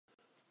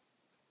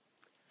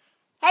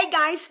Hey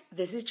guys,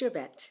 this is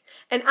Javette,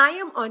 and I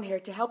am on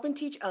here to help and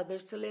teach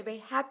others to live a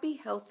happy,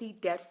 healthy,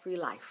 debt-free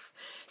life.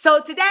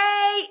 So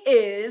today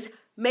is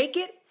Make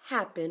It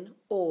Happen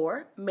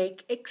or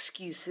Make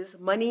Excuses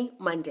Money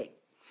Monday.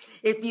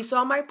 If you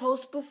saw my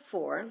post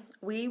before,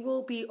 we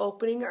will be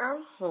opening our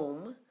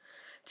home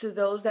to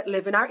those that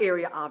live in our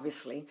area,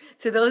 obviously,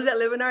 to those that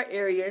live in our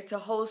area to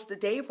host the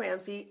Dave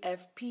Ramsey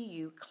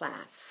FPU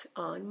class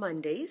on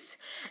Mondays.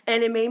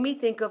 And it made me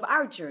think of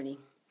our journey.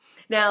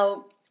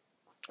 Now,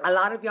 a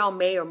lot of y'all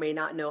may or may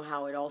not know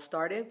how it all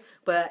started,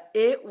 but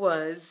it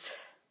was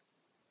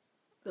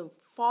the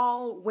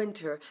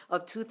winter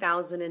of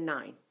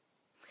 2009.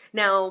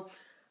 Now,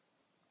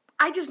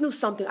 I just knew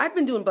something. I've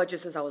been doing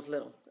budgets since I was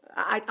little.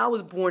 I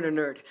was born a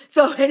nerd.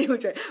 So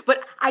anyway,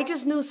 but I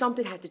just knew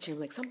something had to change.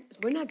 Like,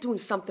 we're not doing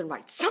something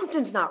right.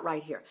 Something's not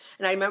right here.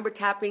 And I remember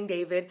tapping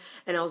David,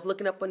 and I was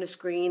looking up on the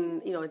screen,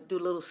 do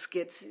little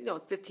skits,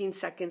 15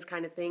 seconds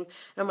kind of thing.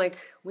 And I'm like,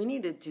 we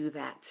need to do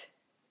that.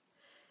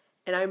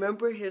 And I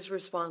remember his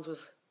response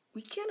was,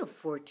 we can't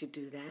afford to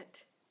do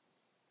that.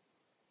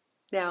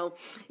 Now,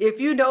 if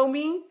you know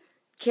me,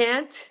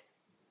 can't,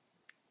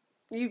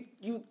 you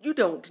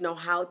don't know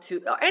how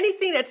to, or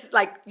anything that's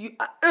like,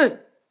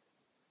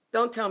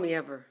 don't tell me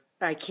ever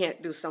I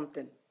can't do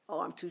something. Oh,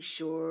 I'm too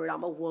short,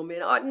 I'm a woman,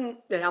 oh,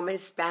 I'm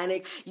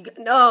Hispanic.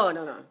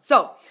 No.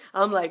 So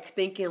I'm like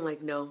thinking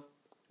like, no,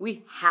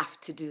 we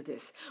have to do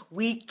this.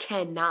 We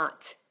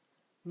cannot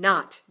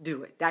not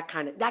do it. That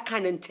kind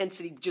of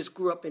intensity just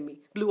blew up in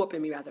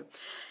me rather.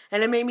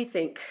 And it made me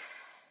think,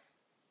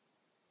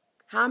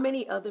 how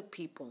many other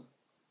people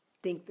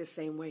think the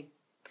same way?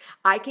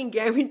 I can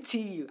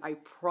guarantee you, I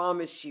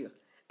promise you,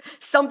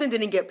 something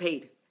didn't get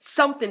paid.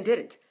 Something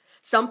didn't.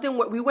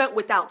 We went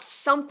without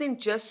something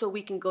just so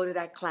we can go to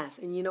that class.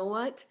 And you know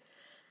what?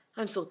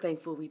 I'm so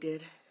thankful we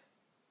did.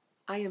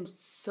 I am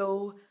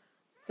so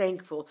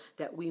thankful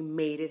that we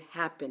made it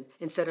happen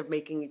instead of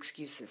making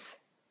excuses.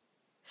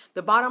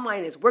 The bottom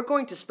line is we're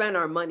going to spend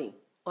our money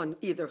on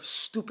either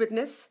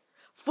stupidness,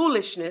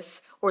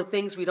 foolishness, or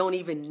things we don't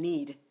even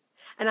need.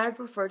 And I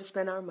prefer to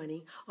spend our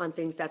money on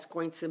things that's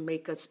going to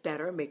make us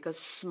better, make us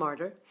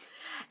smarter.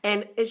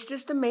 And it's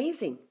just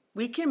amazing.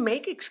 We can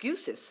make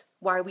excuses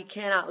why we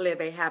cannot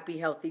live a happy,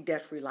 healthy,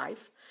 debt-free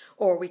life,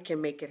 or we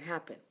can make it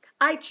happen.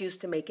 I choose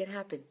to make it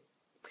happen.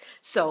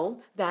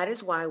 So that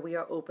is why we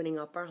are opening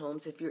up our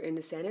homes. If you're in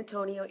the San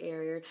Antonio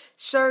area,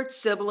 Church,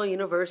 Cibolo,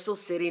 Universal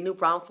City, New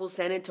Braunfels,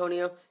 San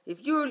Antonio,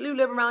 if you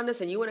live around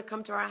us and you want to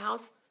come to our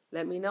house,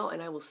 let me know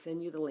and I will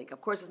send you the link.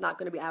 Of course, it's not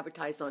going to be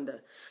advertised on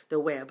the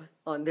web,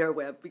 on their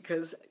web,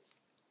 because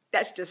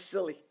that's just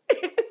silly.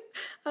 I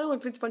don't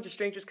want a bunch of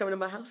strangers coming to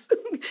my house.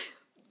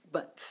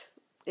 But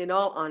in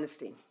all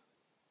honesty,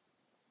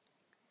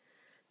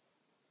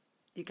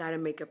 you got to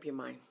make up your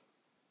mind.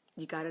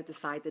 You got to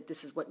decide that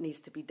this is what needs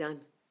to be done.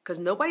 Because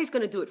nobody's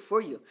going to do it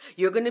for you.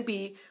 You're going to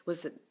be,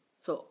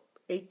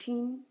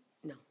 18?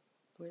 No,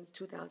 we're in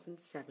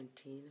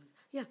 2017.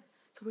 Yeah,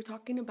 so we're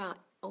talking about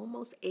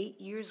almost 8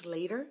 years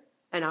later,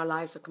 and our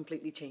lives are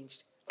completely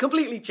changed.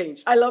 Completely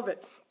changed. I love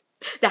it.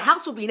 The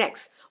house will be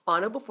next,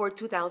 on or before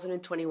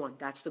 2021.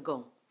 That's the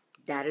goal.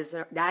 That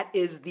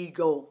is the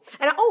goal.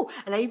 And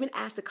I even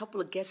asked a couple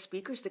of guest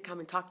speakers to come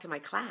and talk to my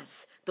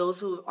class.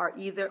 Those who are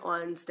either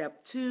on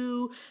step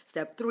 2,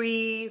 step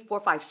 3, 4,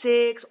 5,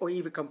 6, or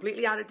even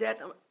completely out of debt.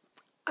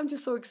 I'm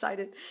just so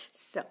excited.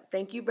 So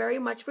thank you very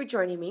much for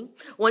joining me.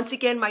 Once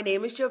again, my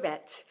name is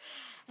Javette,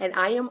 and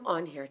I am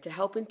on here to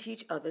help and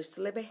teach others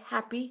to live a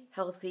happy,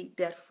 healthy,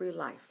 debt-free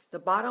life. The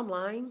bottom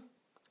line,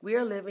 we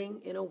are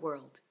living in a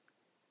world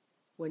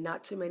where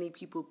not too many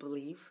people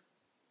believe.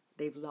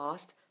 They've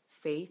lost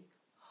faith,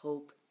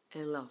 hope,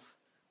 and love.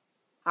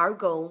 Our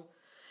goal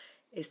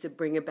is to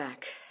bring it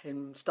back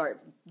and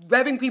start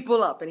revving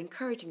people up and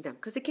encouraging them,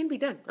 because it can be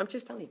done. I'm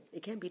just telling you,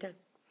 it can be done.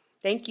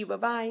 Thank you.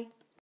 Bye-bye.